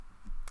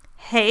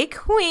Hey,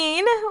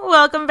 Queen.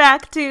 Welcome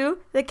back to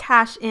the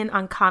Cash In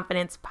on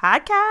Confidence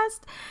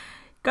podcast.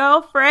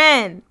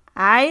 Girlfriend,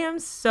 I am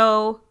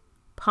so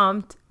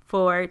pumped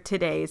for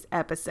today's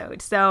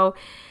episode. So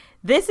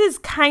this is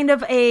kind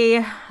of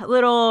a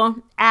little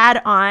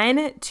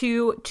add-on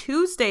to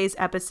Tuesday's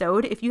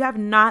episode. If you have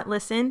not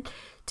listened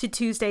to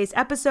Tuesday's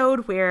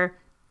episode where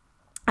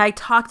I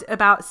talked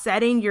about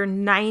setting your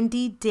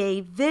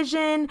 90-day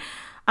vision,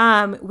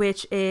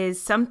 which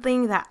is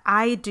something that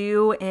I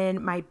do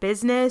in my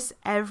business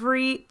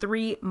every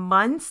 3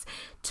 months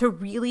to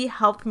really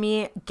help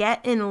me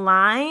get in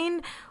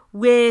line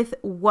with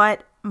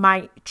what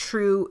my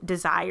true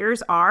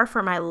desires are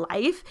for my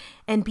life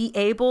and be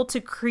able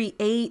to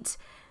create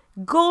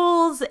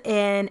goals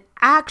and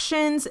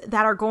actions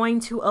that are going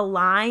to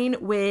align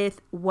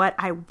with what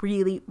I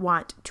really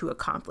want to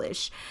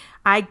accomplish.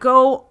 I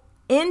go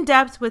in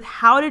depth with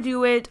how to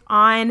do it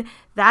on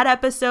that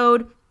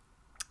episode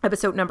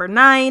number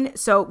 9.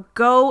 So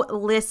go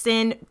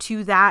listen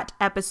to that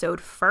episode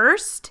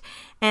first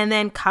and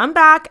then come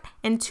back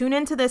and tune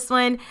into this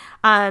one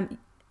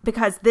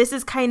because this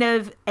is kind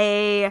of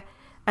a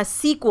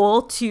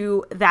sequel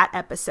to that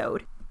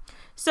episode.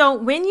 So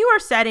when you are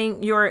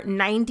setting your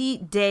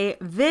 90-day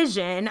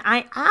vision,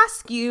 I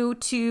ask you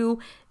to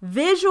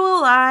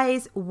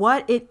visualize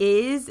what it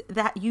is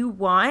that you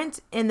want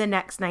in the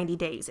next 90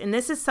 days. And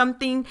this is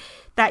something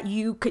that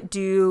you could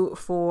do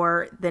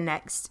for the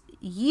next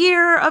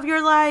year of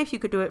your life. You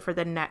could do it for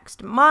the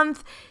next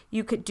month.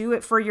 You could do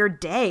it for your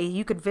day.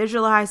 You could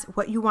visualize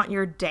what you want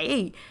your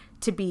day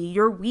to be,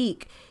 your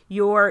week,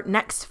 your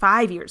next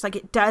 5 years. Like,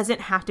 it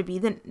doesn't have to be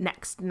the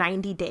next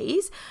 90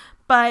 days.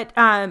 But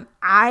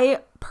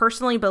I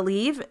personally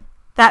believe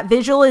that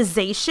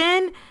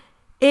visualization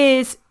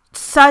is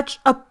such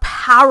a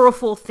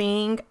powerful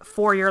thing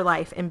for your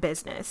life and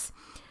business.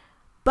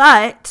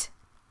 But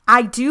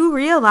I do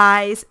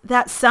realize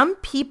that some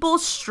people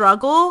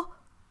struggle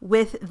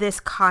with this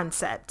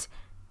concept.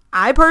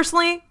 I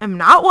personally am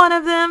not one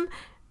of them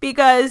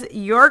because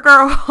your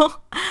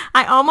girl,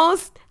 I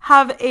almost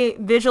have a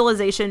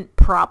visualization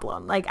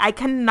problem. Like, I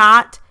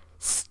cannot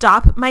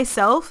stop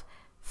myself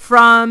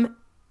from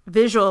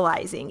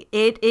visualizing.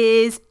 It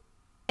is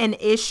an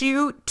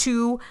issue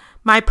to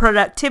my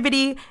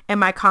productivity and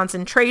my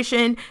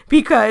concentration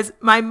because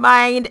my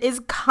mind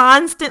is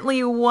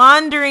constantly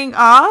wandering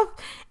off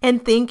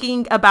and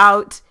thinking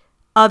about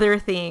other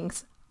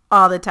things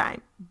all the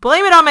time.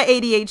 Blame it on my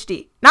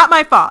ADHD. Not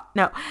my fault.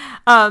 No.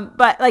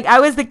 But like, I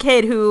was the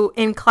kid who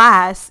in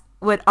class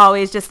would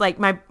always just like,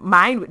 my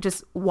mind would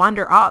just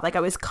wander off. Like, I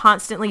was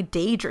constantly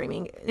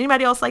daydreaming.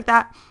 Anybody else like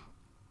that?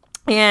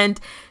 And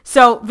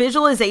so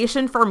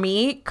visualization for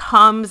me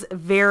comes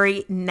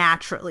very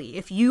naturally.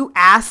 If you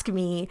ask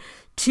me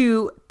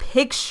to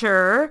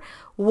picture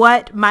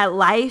what my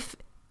life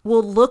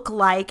will look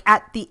like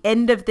at the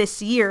end of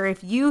this year,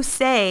 if you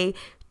say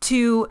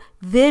to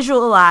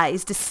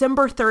visualize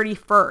December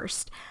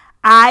 31st,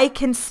 I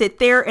can sit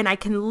there and I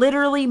can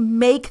literally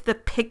make the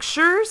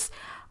pictures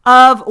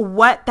of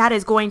what that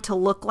is going to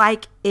look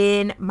like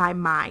in my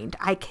mind.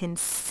 I can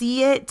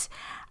see it.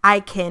 I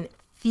can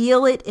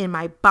feel it in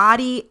my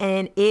body,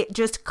 and it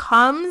just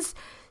comes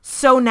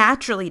so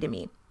naturally to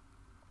me.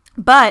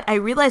 But I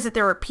realize that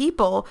there are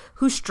people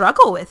who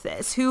struggle with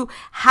this, who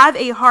have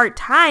a hard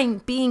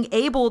time being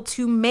able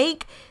to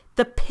make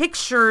the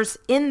pictures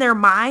in their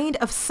mind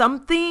of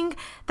something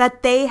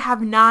that they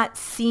have not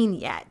seen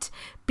yet,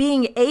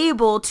 being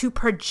able to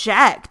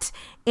project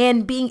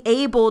and being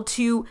able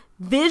to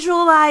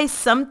visualize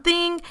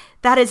something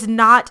that is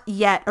not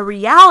yet a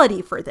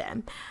reality for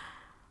them.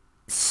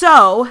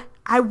 So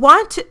I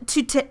want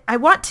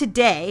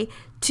today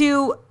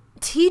to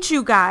teach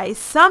you guys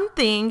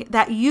something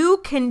that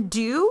you can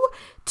do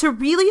to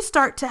really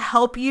start to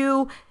help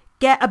you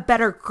get a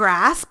better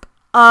grasp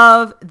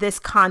of this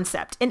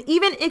concept. And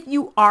even if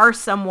you are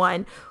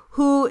someone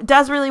who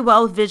does really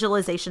well with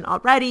visualization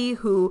already,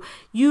 who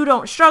you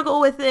don't struggle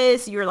with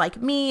this, you're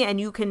like me and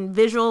you can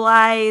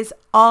visualize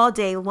all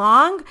day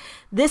long,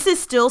 this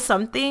is still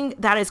something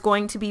that is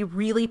going to be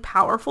really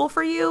powerful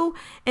for you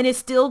and is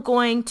still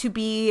going to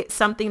be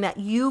something that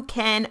you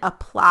can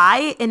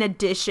apply in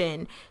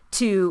addition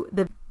to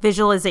the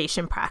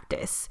visualization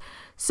practice.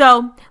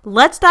 So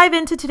let's dive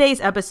into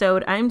today's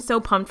episode. I'm so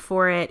pumped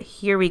for it.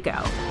 Here we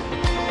go.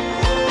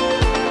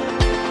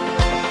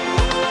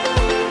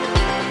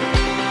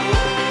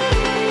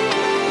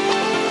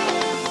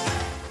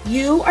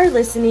 You are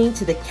listening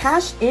to the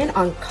Cash In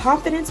on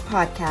Confidence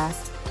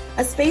podcast,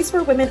 a space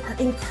where women are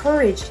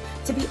encouraged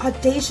to be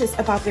audacious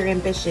about their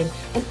ambition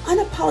and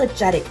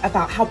unapologetic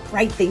about how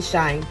bright they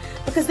shine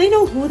because they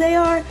know who they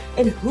are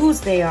and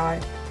whose they are.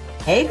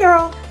 Hey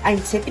girl,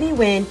 I'm Tiffany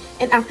Wynn,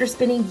 and after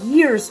spending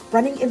years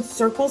running in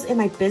circles in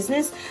my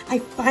business, I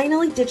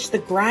finally ditched the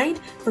grind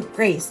for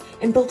grace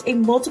and built a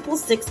multiple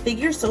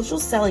six-figure social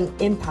selling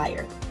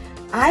empire.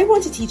 I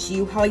want to teach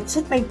you how I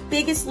took my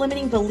biggest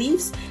limiting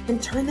beliefs and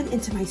turned them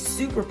into my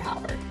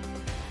superpower.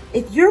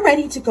 If you're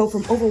ready to go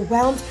from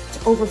overwhelmed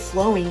to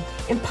overflowing,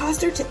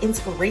 imposter to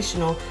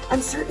inspirational,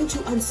 uncertain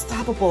to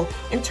unstoppable,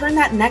 and turn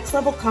that next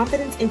level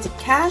confidence into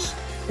cash,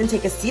 then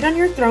take a seat on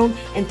your throne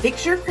and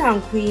fix your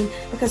crown, queen,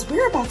 because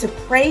we're about to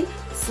pray,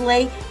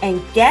 slay, and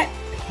get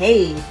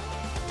paid.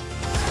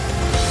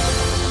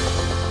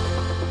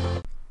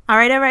 All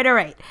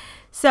right.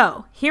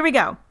 So here we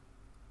go.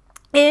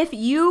 If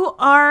you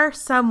are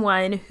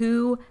someone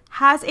who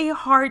has a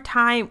hard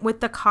time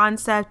with the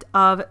concept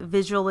of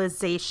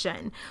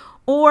visualization,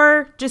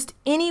 or just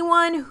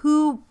anyone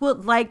who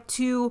would like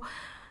to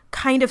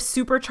kind of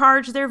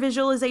supercharge their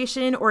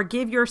visualization or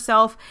give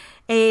yourself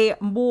a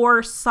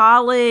more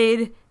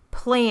solid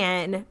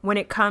plan when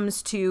it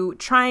comes to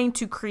trying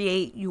to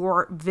create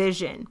your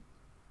vision,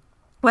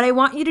 what I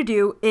want you to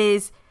do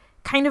is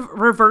kind of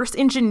reverse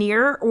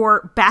engineer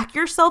or back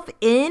yourself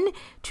in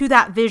to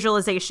that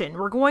visualization.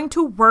 We're going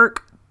to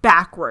work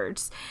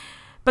backwards,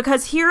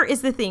 because here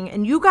is the thing,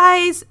 and you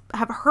guys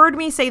have heard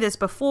me say this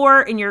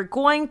before, and you're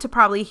going to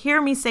probably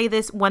hear me say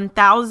this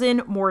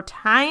 1,000 more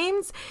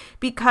times,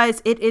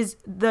 because it is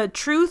the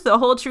truth, the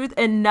whole truth,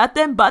 and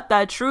nothing but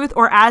the truth.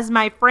 Or as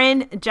my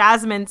friend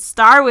Jasmine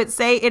Star would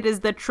say, it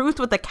is the truth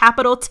with a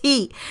capital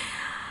T.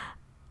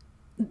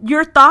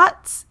 Your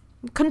thoughts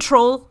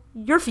control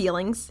your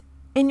feelings,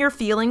 and your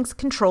feelings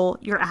control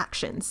your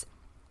actions.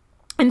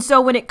 And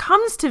so when it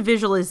comes to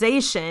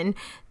visualization,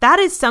 that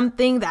is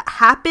something that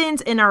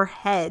happens in our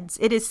heads.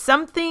 It is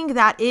something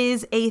that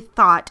is a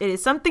thought. It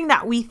is something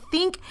that we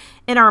think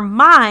in our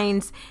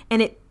minds,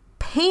 and it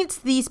paints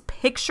these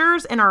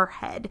pictures in our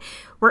head.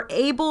 We're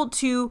able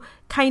to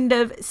kind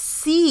of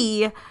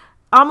see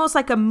almost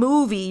like a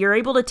movie. You're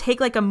able to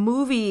take like a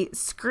movie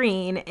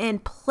screen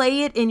and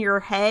play it in your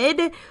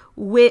head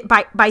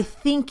by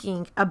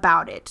thinking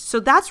about it. So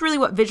that's really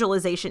what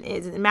visualization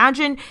is.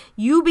 Imagine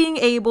you being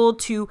able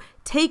to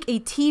take a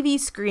TV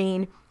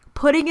screen,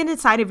 putting it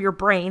inside of your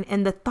brain,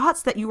 and the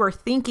thoughts that you are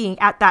thinking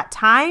at that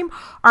time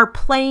are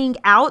playing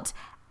out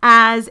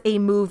as a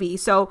movie.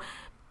 So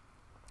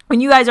when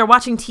you guys are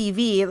watching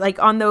TV,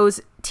 like on those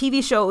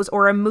TV shows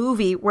or a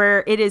movie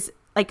where it is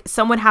like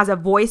someone has a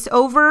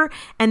voiceover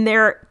and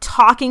they're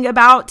talking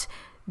about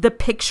the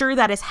picture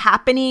that is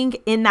happening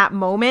in that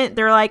moment,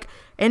 they're like,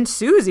 and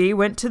Susie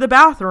went to the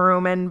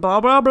bathroom and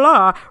blah, blah,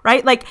 blah,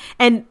 right? Like,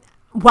 and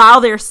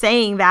while they're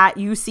saying that,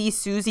 you see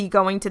Susie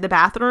going to the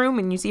bathroom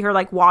and you see her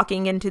like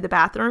walking into the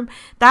bathroom.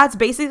 That's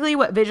basically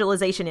what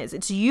visualization is.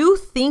 It's you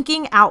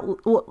thinking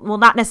out, well,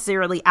 not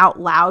necessarily out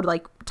loud,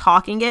 like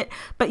talking it,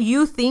 but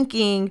you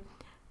thinking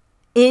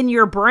in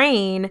your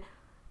brain.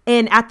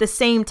 And at the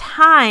same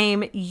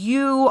time,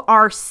 you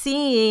are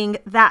seeing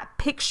that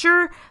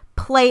picture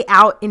play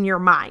out in your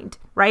mind,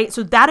 right?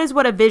 So that is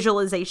what a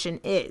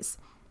visualization is.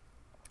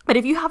 But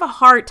if you have a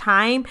hard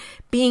time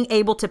being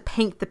able to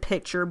paint the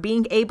picture,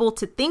 being able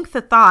to think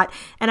the thought,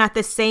 and at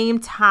the same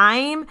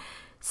time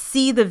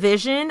see the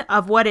vision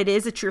of what it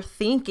is that you're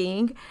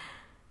thinking,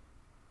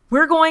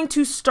 we're going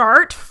to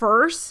start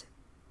first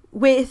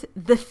with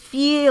the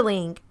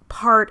feeling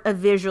part of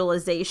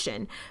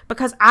visualization,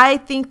 because I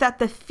think that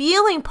the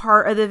feeling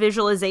part of the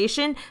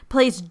visualization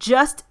plays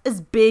just as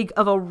big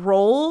of a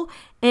role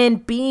in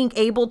being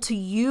able to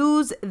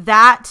use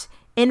that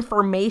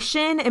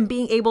information and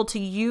being able to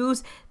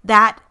use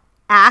that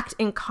act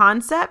and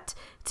concept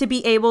to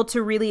be able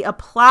to really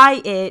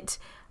apply it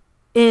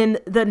in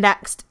the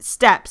next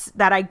steps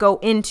that I go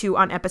into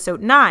on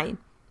episode 9.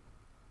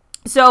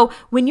 So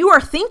when you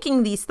are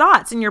thinking these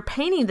thoughts and you're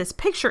painting this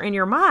picture in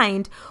your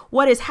mind,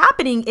 what is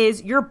happening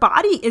is your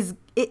body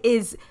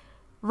is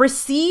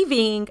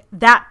receiving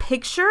that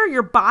picture.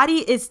 Your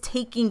body is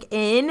taking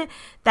in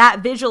that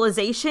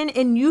visualization,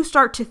 and you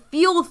start to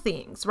feel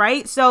things,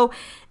 right? So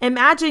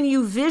imagine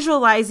you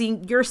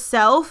visualizing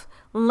yourself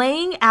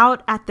laying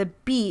out at the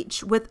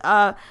beach with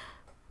a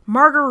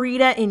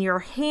margarita in your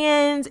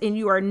hands, and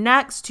you are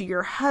next to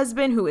your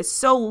husband who is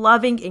so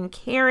loving and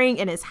caring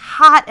and is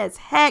hot as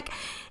heck,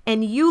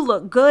 and you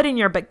look good in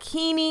your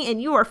bikini and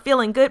you are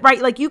feeling good,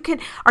 right? Like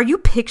are you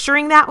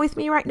picturing that with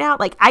me right now?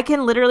 Like I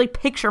can literally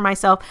picture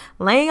myself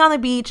laying on the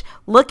beach,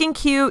 looking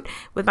cute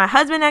with my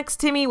husband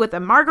next to me with a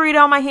margarita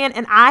on my hand.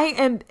 And I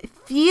am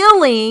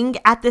feeling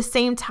at the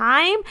same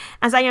time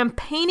as I am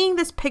painting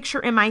this picture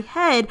in my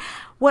head,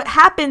 what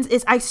happens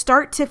is I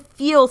start to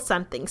feel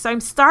something. So I'm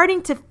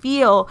starting to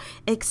feel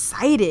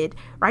excited,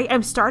 right?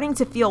 I'm starting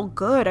to feel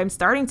good. I'm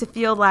starting to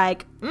feel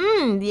like,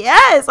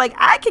 yes, like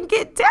I can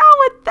get down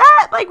with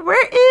that. Like,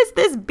 where is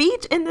this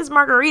beach and this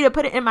margarita?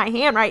 Put it in my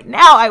hand right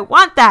now. I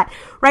want that,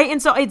 right?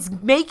 And so it's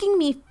making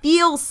me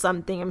feel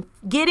something. I'm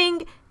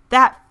getting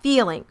that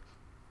feeling,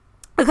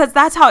 because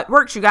that's how it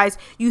works, you guys.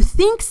 You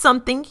think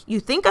something,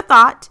 you think a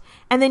thought,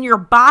 and then your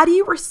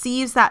body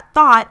receives that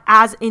thought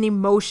as an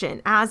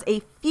emotion, as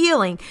a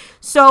feeling.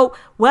 So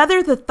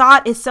whether the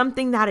thought is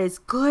something that is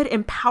good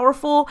and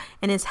powerful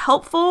and is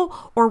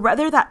helpful, or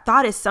whether that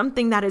thought is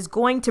something that is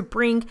going to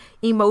bring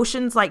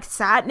emotions like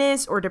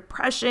sadness or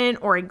depression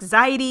or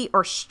anxiety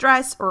or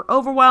stress or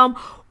overwhelm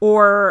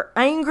or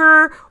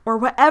anger or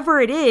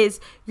whatever it is,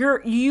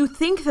 you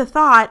think the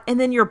thought and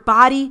then your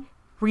body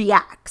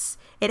reacts.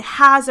 It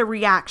has a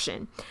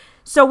reaction.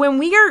 So when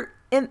we are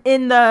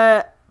in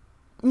the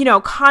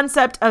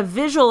concept of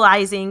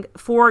visualizing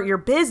for your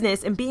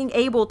business and being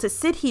able to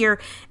sit here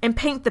and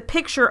paint the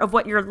picture of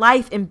what your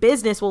life and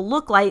business will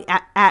look like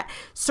at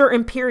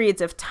certain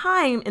periods of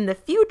time in the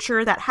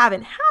future that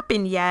haven't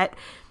happened yet,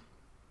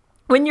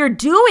 when you're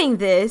doing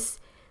this,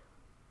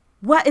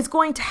 what is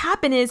going to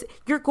happen is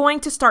you're going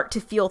to start to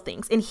feel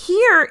things. And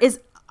here is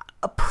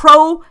a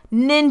pro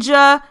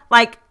ninja,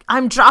 like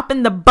I'm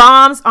dropping the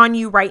bombs on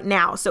you right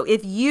now. So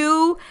if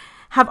you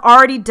have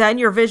already done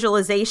your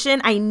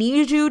visualization, I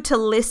need you to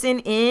listen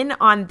in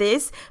on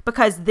this,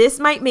 because this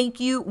might make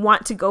you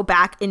want to go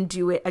back and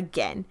do it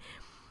again.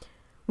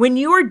 When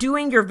you are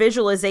doing your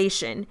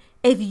visualization,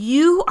 if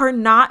you are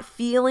not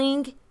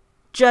feeling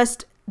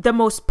just the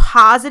most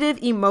positive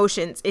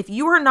emotions, if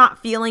you are not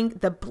feeling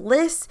the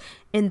bliss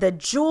and the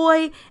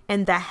joy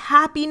and the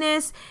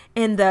happiness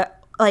and the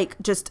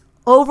just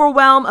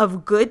overwhelm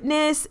of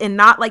goodness and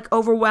not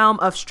overwhelm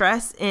of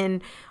stress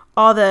and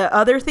all the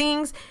other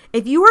things,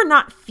 if you are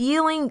not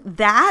feeling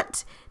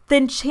that,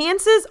 then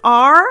chances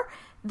are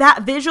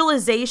that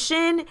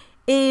visualization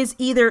is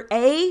either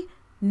A,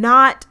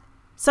 not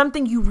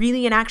something you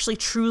really and actually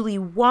truly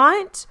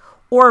want,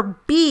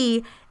 or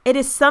B, it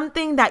is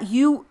something that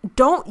you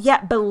don't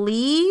yet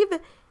believe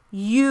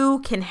you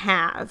can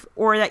have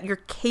or that you're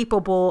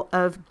capable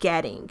of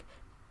getting.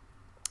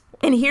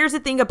 And here's the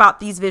thing about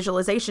these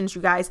visualizations,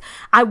 you guys.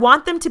 I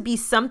want them to be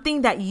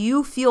something that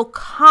you feel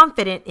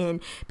confident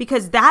in,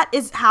 because that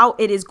is how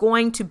it is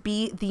going to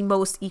be the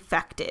most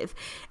effective.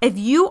 If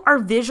you are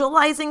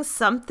visualizing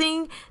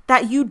something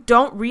that you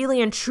don't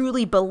really and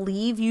truly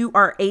believe you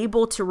are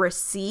able to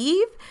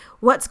receive,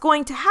 what's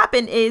going to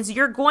happen is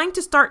you're going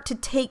to start to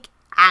take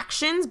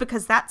actions,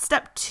 because that's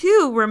step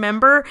 2,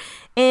 remember,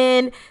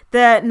 in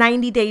the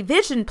 90-day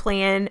vision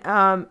plan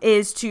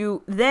is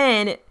to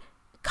then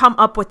come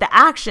up with the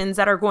actions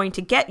that are going to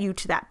get you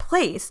to that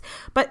place.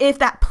 But if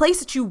that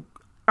place that you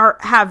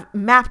have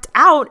mapped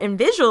out and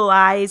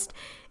visualized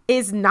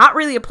is not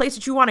really a place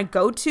that you want to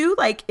go to,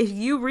 like if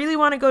you really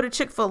want to go to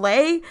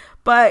Chick-fil-A,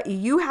 but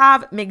you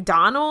have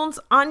McDonald's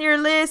on your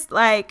list,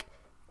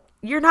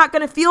 you're not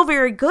going to feel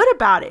very good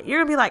about it. You're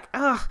going to be like,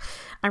 ugh,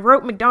 I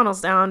wrote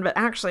McDonald's down, but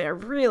actually I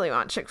really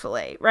want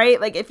Chick-fil-A,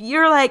 right? If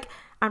you're like,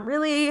 I'm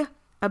really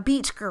a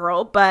beach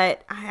girl,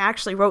 but I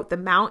actually wrote the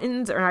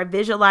mountains, or I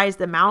visualized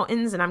the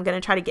mountains and I'm going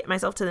to try to get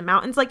myself to the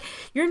mountains,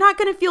 you're not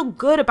going to feel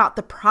good about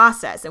the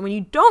process. And when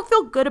you don't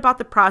feel good about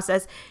the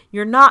process,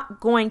 you're not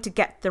going to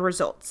get the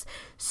results.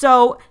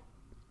 So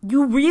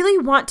you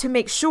really want to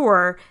make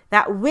sure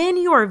that when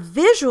you are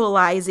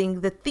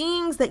visualizing the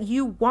things that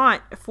you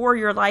want for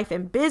your life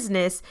and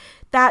business,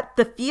 that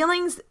the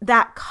feelings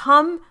that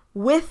come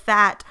with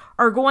that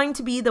are going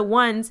to be the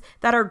ones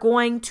that are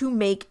going to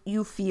make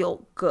you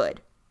feel good.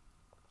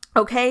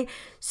 Okay,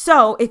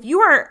 so if you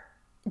are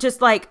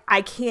just I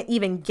can't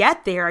even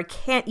get there, I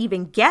can't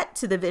even get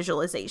to the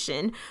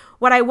visualization,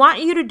 what I want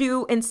you to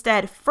do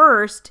instead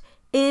first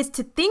is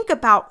to think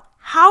about,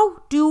 how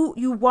do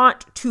you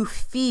want to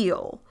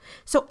feel?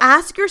 So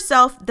ask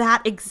yourself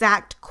that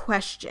exact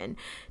question,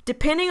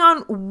 depending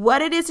on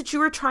what it is that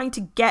you are trying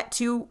to get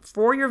to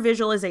for your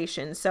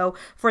visualization. So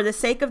for the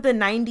sake of the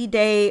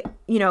 90-day,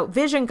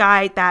 vision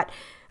guide that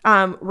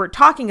we're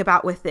talking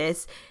about with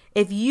this,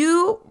 if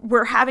you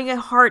were having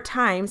a hard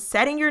time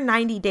setting your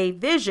 90-day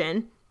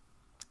vision,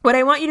 what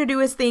I want you to do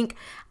is think,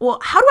 well,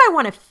 how do I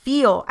want to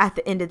feel at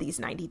the end of these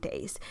 90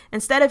 days?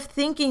 Instead of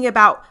thinking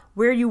about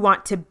where you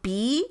want to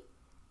be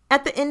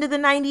at the end of the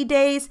 90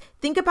 days,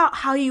 think about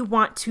how you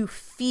want to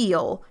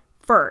feel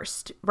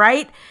first,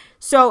 right?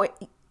 So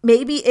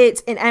maybe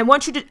and I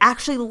want you to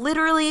actually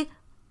literally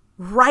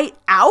write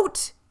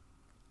out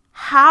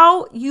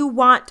how you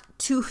want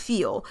to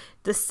feel.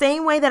 The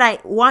same way that I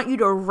want you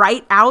to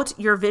write out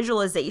your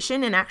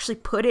visualization and actually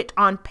put it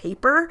on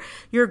paper,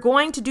 you're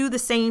going to do the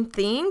same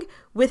thing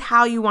with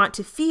how you want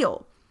to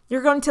feel.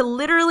 You're going to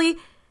literally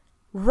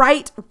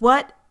write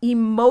what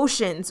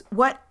emotions,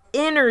 what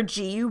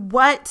energy,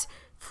 what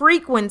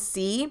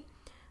frequency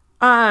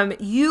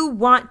you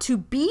want to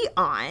be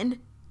on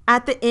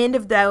at the end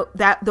of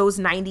those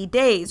 90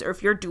 days, or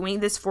if you're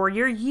doing this for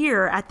your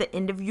year, at the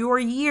end of your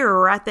year,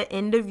 or at the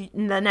end of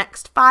the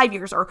next 5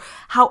 years, or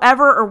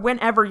however or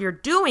whenever you're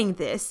doing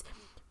this,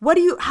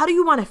 how do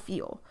you want to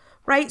feel,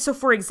 right? So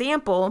for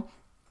example,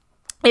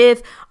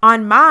 if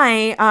on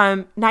my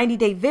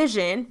 90-day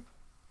vision,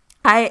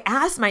 I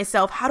asked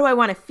myself, how do I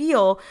want to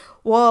feel?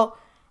 Well,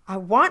 I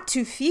want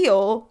to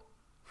feel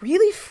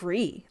really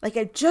free.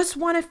 I just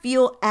want to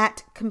feel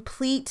at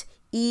complete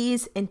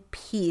ease and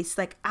peace.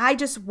 I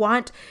just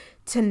want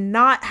to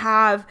not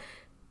have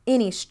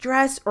any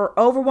stress or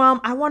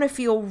overwhelm. I want to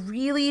feel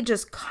really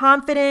just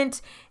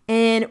confident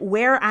in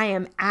where I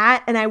am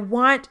at. And I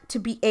want to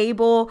be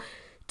able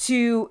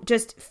to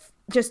just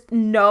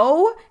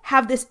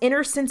have this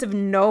inner sense of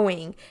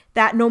knowing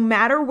that no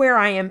matter where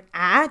I am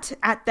at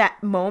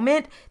that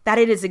moment, that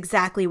it is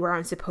exactly where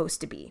I'm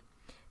supposed to be.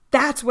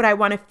 That's what I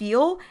want to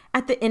feel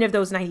at the end of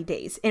those 90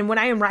 days. And when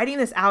I am writing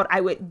this out,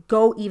 I would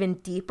go even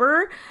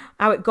deeper.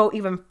 I would go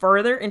even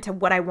further into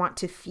what I want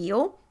to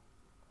feel.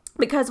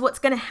 Because what's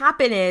going to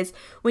happen is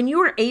when you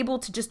are able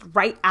to just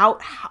write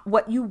out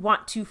what you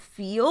want to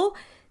feel,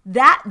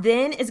 that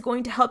then is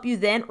going to help you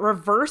then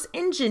reverse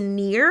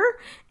engineer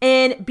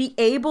and be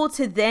able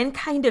to then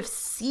kind of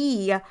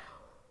see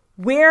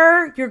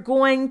where you're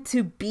going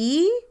to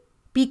be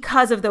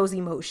because of those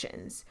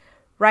emotions,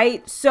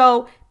 right?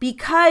 So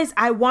because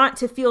I want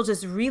to feel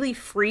just really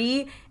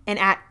free and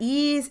at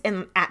ease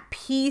and at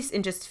peace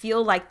and just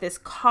feel like this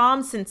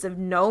calm sense of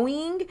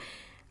knowing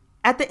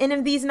at the end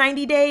of these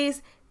 90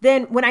 days,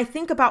 then when I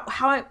think about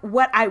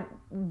what I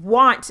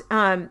want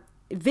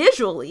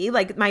visually,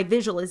 like my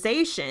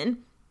visualization,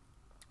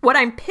 what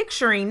I'm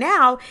picturing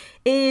now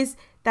is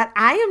that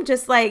I am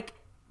just like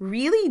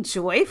really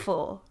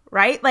joyful,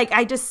 right? Like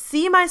I just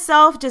see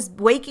myself just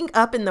waking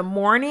up in the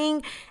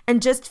morning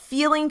and just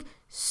feeling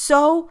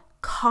so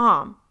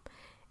calm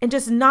and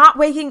just not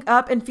waking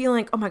up and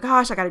feeling, oh my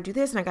gosh, I got to do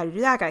this and I got to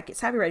do that. I got to get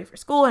Savvy ready for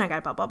school and I got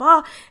to blah, blah,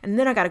 blah. And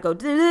then I got to go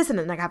do this. And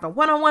then I have a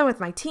one-on-one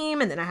with my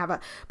team. And then I have a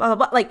blah,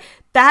 blah, blah. Like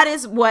that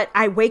is what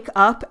I wake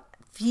up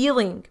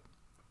feeling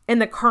in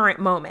the current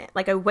moment.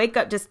 Like I wake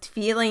up just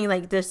feeling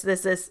like this,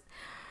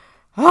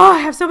 oh, I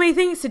have so many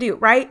things to do,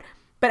 right?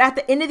 But at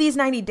the end of these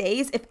 90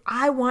 days, if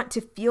I want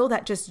to feel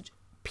that just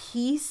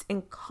peace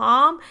and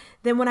calm,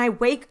 then when I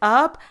wake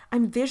up,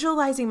 I'm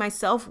visualizing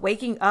myself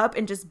waking up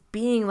and just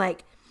being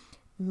like,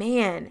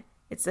 man,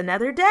 it's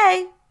another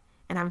day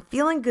and I'm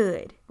feeling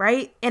good,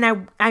 right? And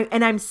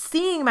I'm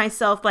seeing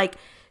myself like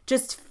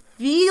just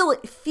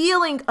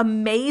feeling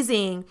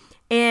amazing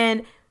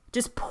and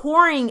just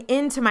pouring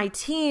into my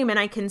team, and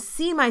I can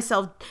see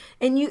myself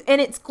and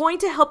it's going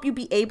to help you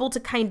be able to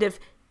kind of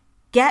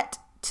get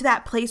to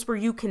that place where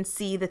you can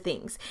see the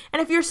things.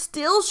 And if you're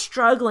still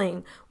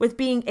struggling with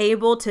being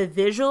able to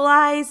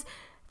visualize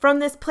from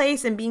this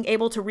place and being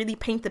able to really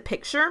paint the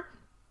picture,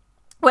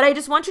 what I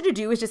just want you to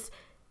do is just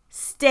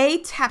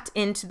stay tapped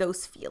into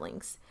those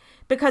feelings,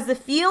 because the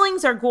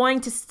feelings are going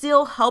to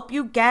still help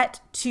you get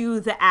to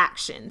the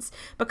actions.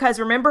 Because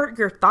remember,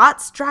 your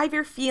thoughts drive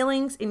your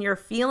feelings and your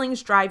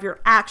feelings drive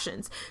your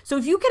actions. So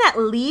if you can at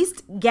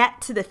least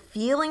get to the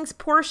feelings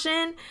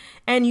portion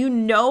and you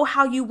know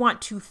how you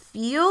want to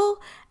feel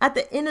at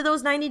the end of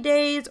those 90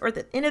 days or at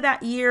the end of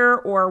that year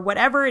or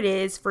whatever it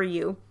is for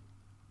you,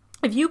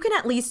 if you can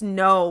at least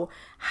know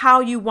how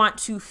you want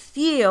to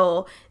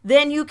feel,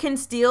 then you can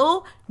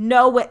still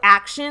know what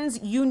actions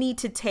you need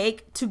to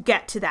take to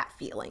get to that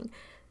feeling.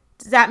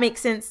 Does that make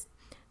sense?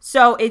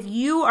 So if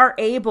you are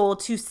able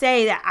to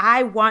say that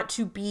I want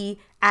to be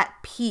at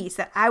peace,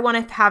 that I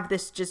want to have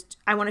this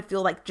I want to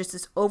feel like just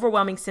this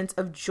overwhelming sense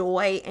of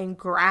joy and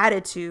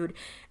gratitude.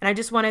 And I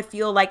just want to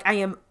feel like I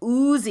am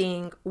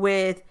oozing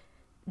with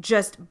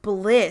just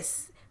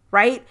bliss.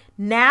 Right?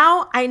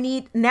 Now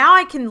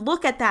I can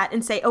look at that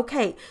and say,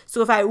 okay,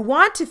 so if I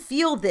want to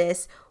feel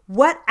this,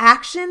 what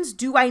actions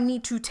do I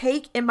need to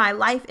take in my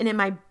life and in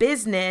my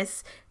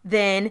business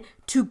then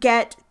to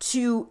get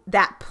to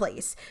that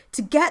place,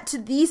 to get to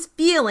these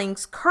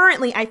feelings?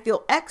 Currently, I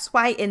feel X,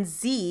 Y, and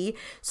Z.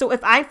 So if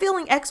I'm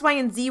feeling X, Y,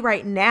 and Z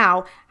right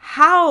now,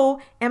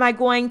 how am I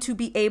going to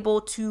be able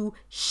to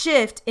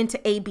shift into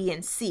A, B,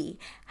 and C?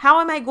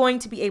 How am I going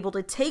to be able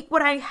to take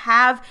what I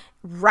have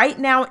right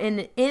now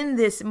in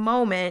this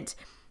moment?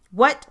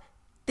 What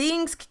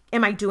things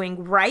am I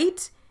doing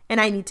right and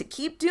I need to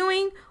keep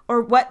doing?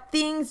 Or what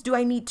things do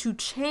I need to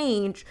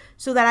change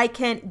so that I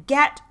can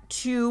get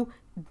to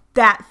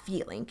that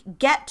feeling,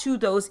 get to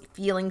those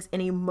feelings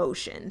and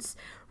emotions,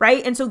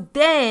 right? And so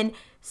then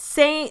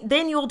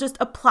you'll just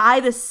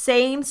apply the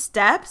same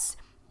steps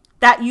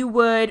that you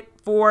would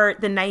for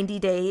the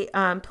 90-day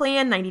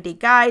plan, 90-day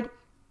guide.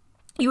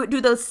 You would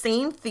do those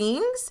same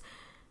things,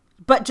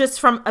 but just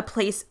from a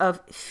place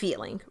of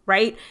feeling,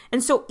 right?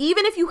 And so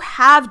even if you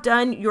have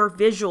done your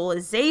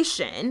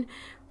visualization,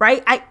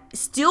 right, I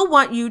still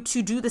want you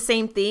to do the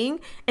same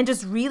thing and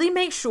just really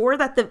make sure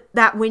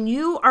that when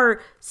you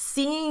are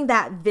seeing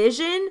that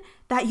vision,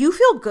 that you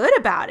feel good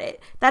about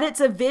it, that it's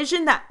a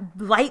vision that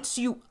lights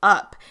you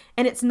up,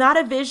 and it's not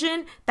a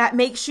vision that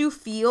makes you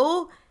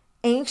feel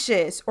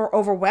anxious or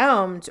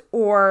overwhelmed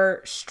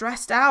or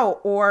stressed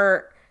out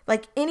or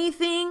like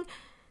anything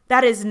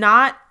that is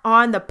not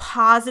on the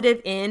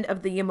positive end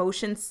of the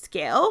emotion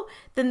scale.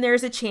 Then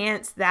there's a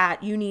chance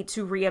that you need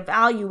to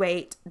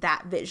reevaluate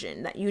that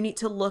vision, that you need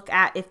to look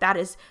at if that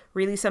is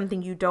really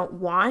something you don't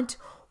want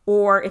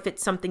or if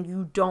it's something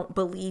you don't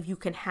believe you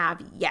can have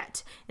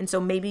yet. And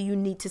so maybe you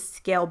need to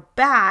scale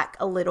back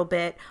a little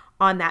bit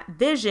on that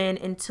vision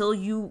until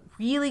you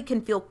really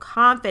can feel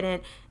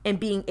confident in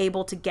being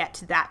able to get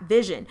to that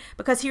vision.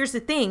 Because here's the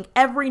thing,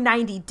 every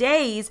 90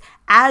 days,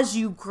 as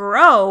you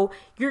grow,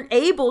 you're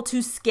able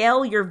to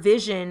scale your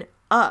vision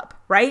up,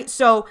 right?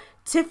 So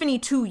Tiffany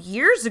 2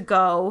 years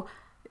ago,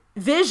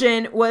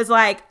 vision was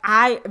like,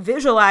 I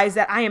visualize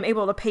that I am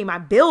able to pay my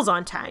bills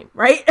on time,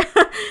 right?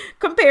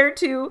 Compared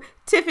to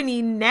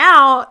Tiffany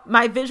now,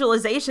 my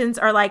visualizations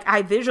are like,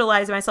 I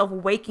visualize myself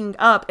waking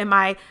up in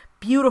my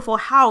beautiful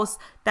house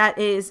that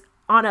is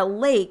on a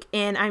lake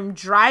and I'm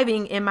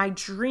driving in my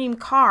dream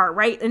car,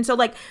 right? And so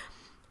like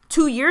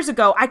 2 years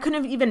ago, I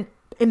couldn't have even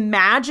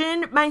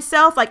imagined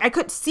myself, like I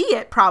could see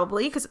it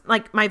probably because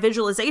like my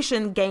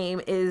visualization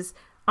game is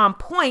on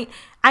point.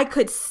 I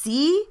could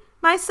see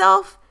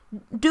myself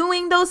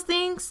doing those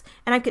things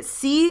and I could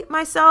see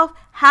myself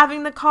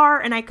having the car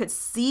and I could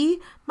see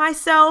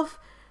myself,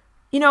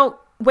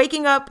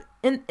 waking up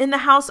in the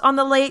house on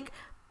the lake.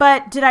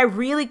 But did I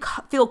really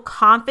feel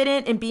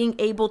confident in being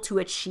able to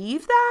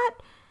achieve that?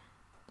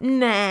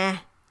 Nah.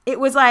 It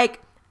was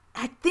like,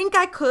 I think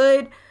I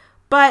could,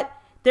 but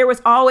there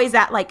was always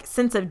that like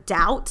sense of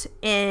doubt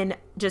and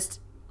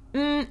just,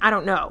 I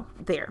don't know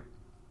there.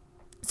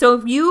 So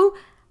if you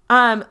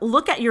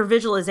look at your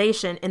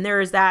visualization and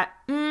there is that,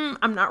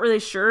 I'm not really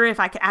sure if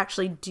I could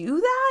actually do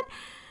that,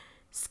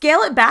 scale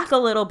it back a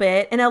little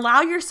bit and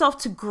allow yourself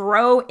to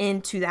grow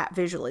into that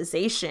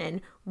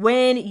visualization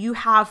when you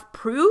have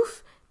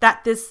proof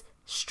that this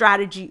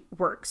strategy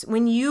works.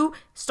 When you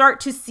start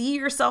to see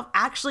yourself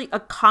actually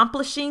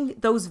accomplishing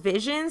those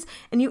visions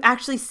and you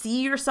actually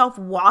see yourself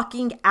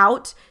walking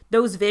out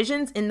those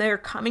visions and they're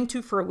coming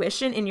to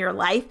fruition in your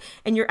life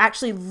and you're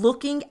actually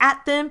looking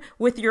at them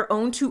with your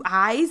own two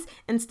eyes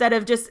instead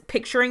of just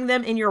picturing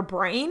them in your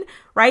brain,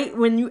 right?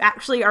 When you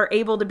actually are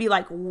able to be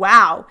like,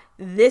 wow,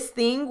 this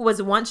thing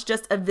was once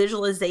just a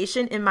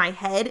visualization in my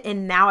head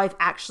and now I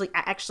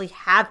actually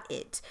have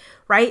it,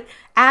 right?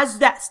 As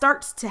that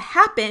starts to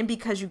happen,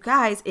 because you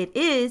guys, it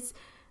is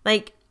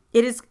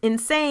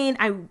insane.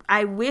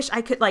 I wish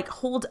I could like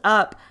hold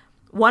up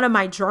one of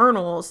my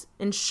journals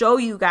and show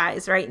you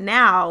guys right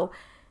now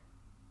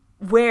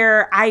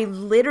where I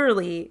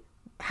literally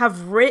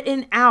have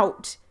written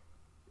out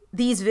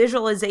these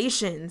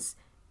visualizations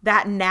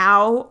that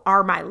now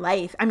are my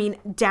life. I mean,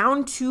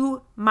 down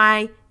to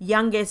my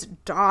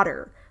youngest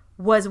daughter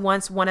was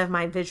once one of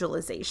my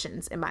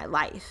visualizations in my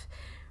life,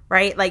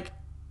 right? Like,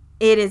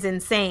 it is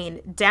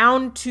insane.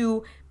 Down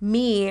to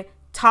me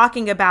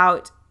talking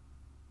about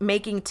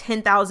making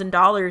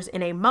 $10,000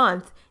 in a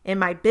month in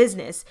my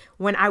business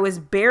when I was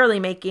barely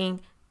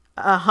making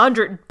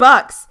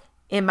 $100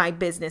 in my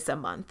business a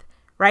month,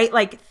 right?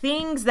 Like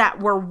things that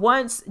were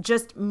once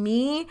just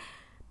me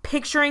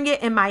picturing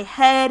it in my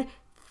head,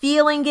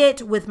 feeling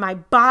it with my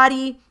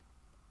body,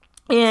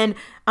 and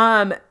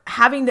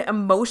having the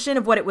emotion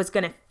of what it was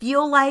going to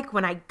feel like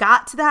when I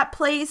got to that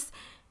place.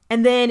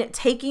 And then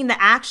taking the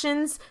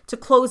actions to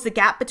close the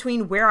gap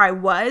between where I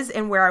was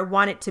and where I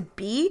want it to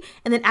be,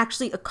 and then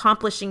actually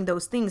accomplishing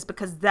those things,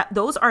 because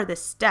those are the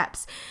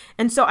steps.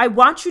 And so I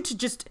want you to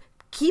just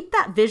keep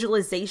that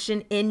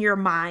visualization in your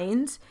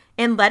mind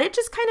and let it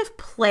just kind of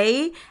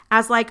play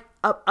as like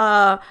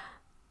a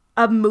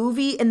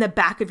movie in the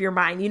back of your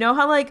mind. You know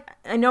how like,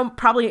 I know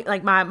probably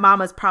like my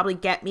mamas probably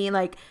get me,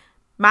 like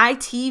my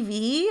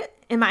TV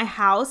in my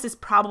house is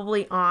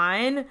probably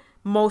on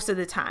most of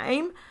the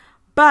time,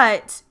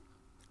 but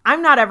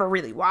I'm not ever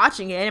really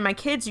watching it, and my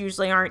kids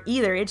usually aren't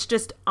either. It's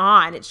just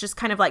on. It's just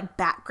kind of like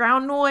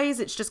background noise.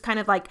 It's just kind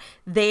of like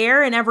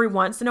there, and every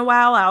once in a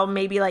while I'll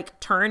maybe like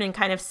turn and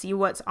kind of see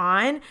what's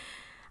on.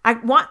 I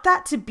want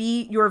that to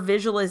be your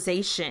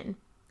visualization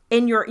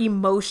and your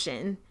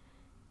emotion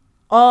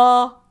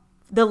all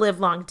the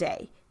livelong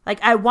day.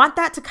 Like I want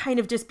that to kind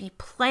of just be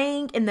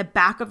playing in the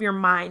back of your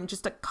mind,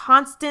 just a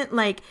constant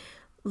like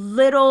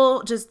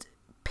little just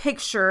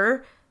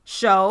picture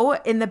show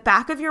in the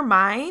back of your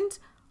mind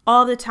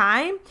all the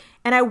time.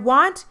 And I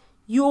want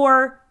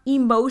your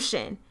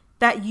emotion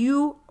that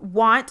you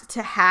want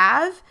to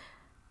have,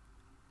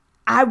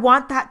 I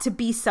want that to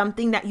be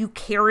something that you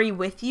carry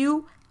with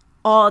you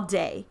all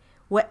day.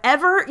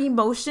 Whatever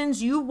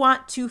emotions you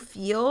want to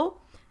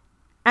feel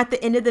at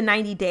the end of the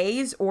 90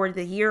 days or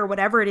the year, or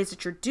whatever it is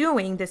that you're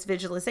doing this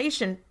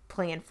visualization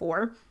plan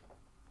for,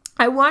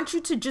 I want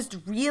you to just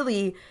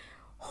really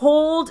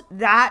hold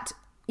that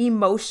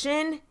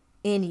emotion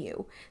in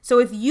you. So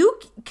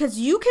because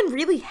you can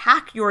really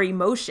hack your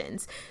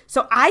emotions.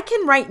 So I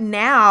can right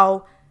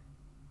now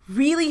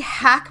really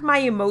hack my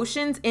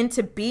emotions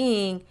into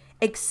being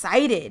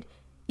excited,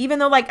 even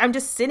though like I'm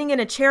just sitting in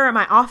a chair in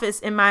my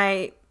office, in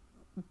my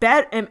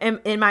bed,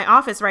 in my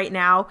office right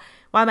now,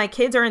 while my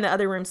kids are in the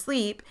other room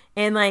asleep.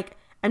 And like,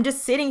 I'm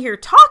just sitting here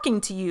talking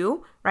to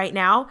you right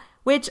now,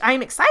 which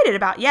I'm excited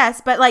about.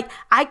 Yes. But like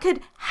I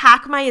could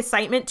hack my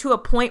excitement to a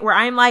point where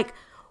I'm like,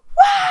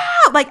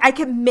 wow, like I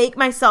can make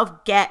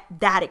myself get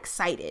that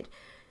excited.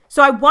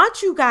 So I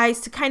want you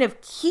guys to kind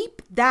of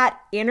keep that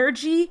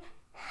energy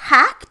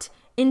hacked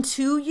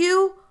into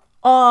you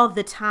all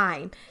the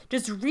time.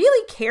 Just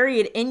really carry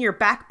it in your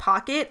back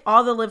pocket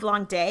all the live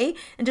long day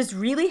and just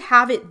really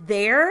have it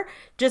there,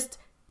 just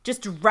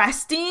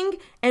resting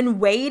and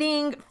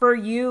waiting for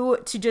you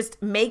to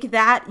just make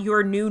that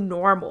your new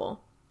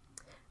normal.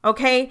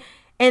 Okay?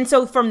 And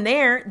so from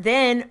there,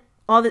 then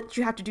all that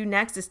you have to do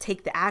next is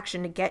take the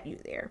action to get you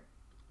there.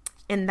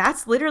 And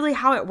that's literally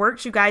how it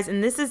works, you guys.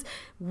 And this is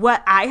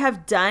what I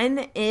have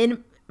done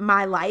in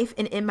my life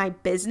and in my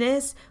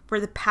business for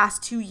the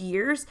past 2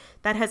 years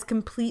that has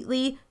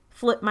completely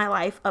flipped my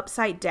life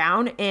upside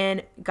down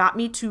and got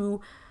me to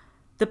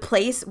the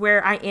place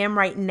where I am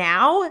right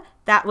now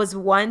that was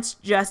once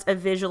just a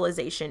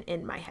visualization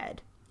in my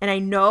head. And I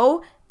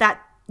know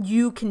that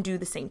you can do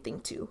the same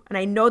thing too. And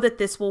I know that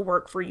this will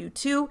work for you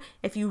too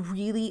if you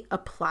really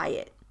apply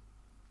it.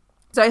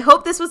 So I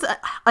hope this was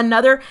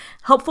another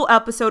helpful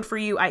episode for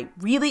you. I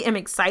really am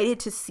excited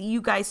to see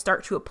you guys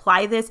start to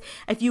apply this.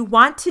 If you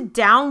want to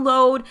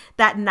download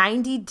that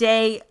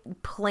 90-day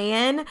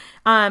plan,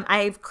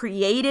 I've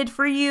created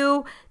for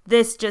you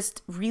this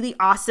just really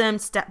awesome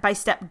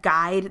step-by-step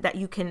guide that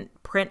you can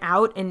print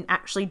out and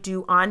actually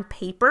do on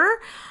paper.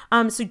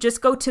 So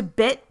just go to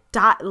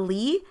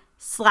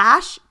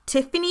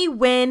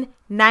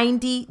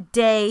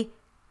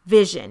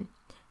bit.ly/TiffanyWin90DayVision.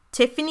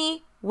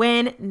 Tiffany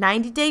Win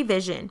 90-day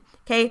vision.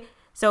 Okay.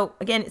 So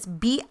again, it's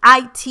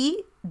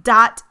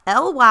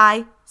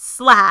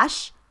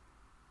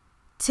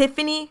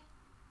bit.ly/Tiffany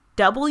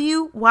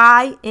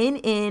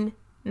WYNN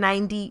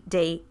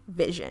 90-day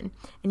vision.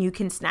 And you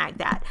can snag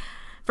that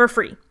for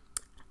free.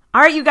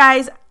 All right, you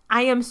guys,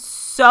 I am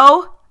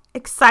so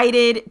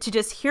excited to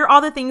just hear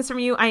all the things from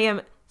you. I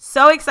am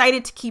so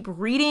excited to keep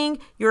reading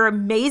your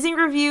amazing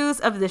reviews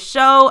of the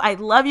show. I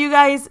love you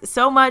guys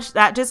so much.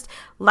 That just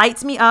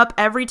lights me up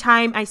every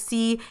time I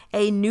see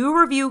a new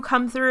review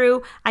come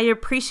through. I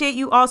appreciate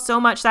you all so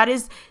much. That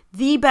is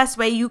the best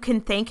way you can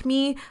thank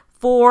me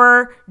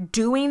for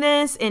doing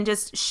this and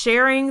just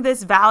sharing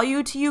this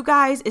value to you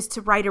guys is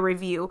to write a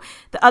review.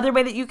 The other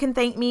way that you can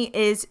thank me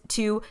is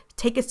to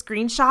take a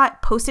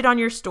screenshot, post it on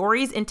your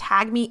stories, and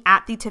tag me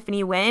at the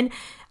Tiffany Win.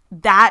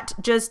 That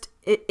just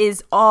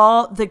is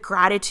all the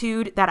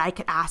gratitude that I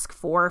could ask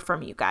for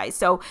from you guys.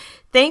 So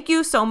thank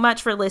you so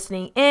much for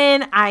listening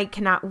in. I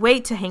cannot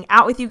wait to hang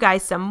out with you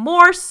guys some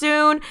more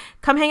soon.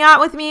 Come hang out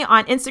with me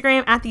on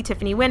Instagram at the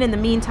Tiffany Win in the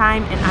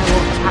meantime, and I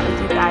will chat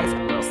with you guys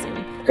real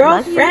soon.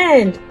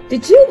 Girlfriend,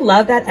 did you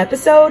love that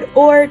episode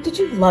or did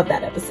you love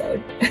that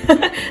episode?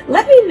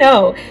 Let me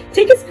know.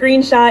 Take a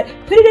screenshot,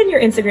 put it in your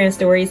Instagram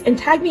stories, and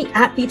tag me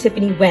at the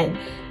Tiffany Win.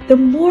 The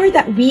more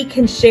that we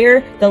can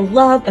share the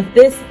love of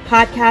this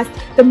podcast,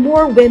 the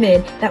more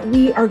women that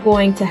we are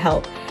going to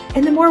help.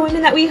 And the more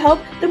women that we help,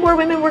 the more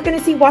women we're going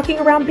to see walking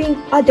around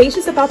being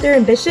audacious about their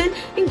ambition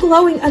and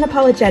glowing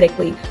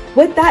unapologetically.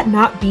 Would that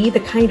not be the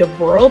kind of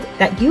world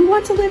that you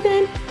want to live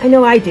in? I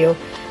know I do.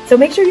 So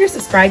make sure you're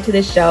subscribed to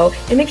this show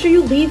and make sure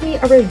you leave me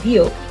a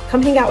review.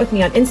 Come hang out with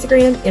me on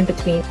Instagram in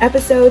between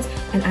episodes,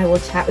 and I will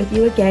chat with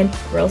you again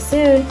real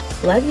soon.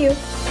 Love you.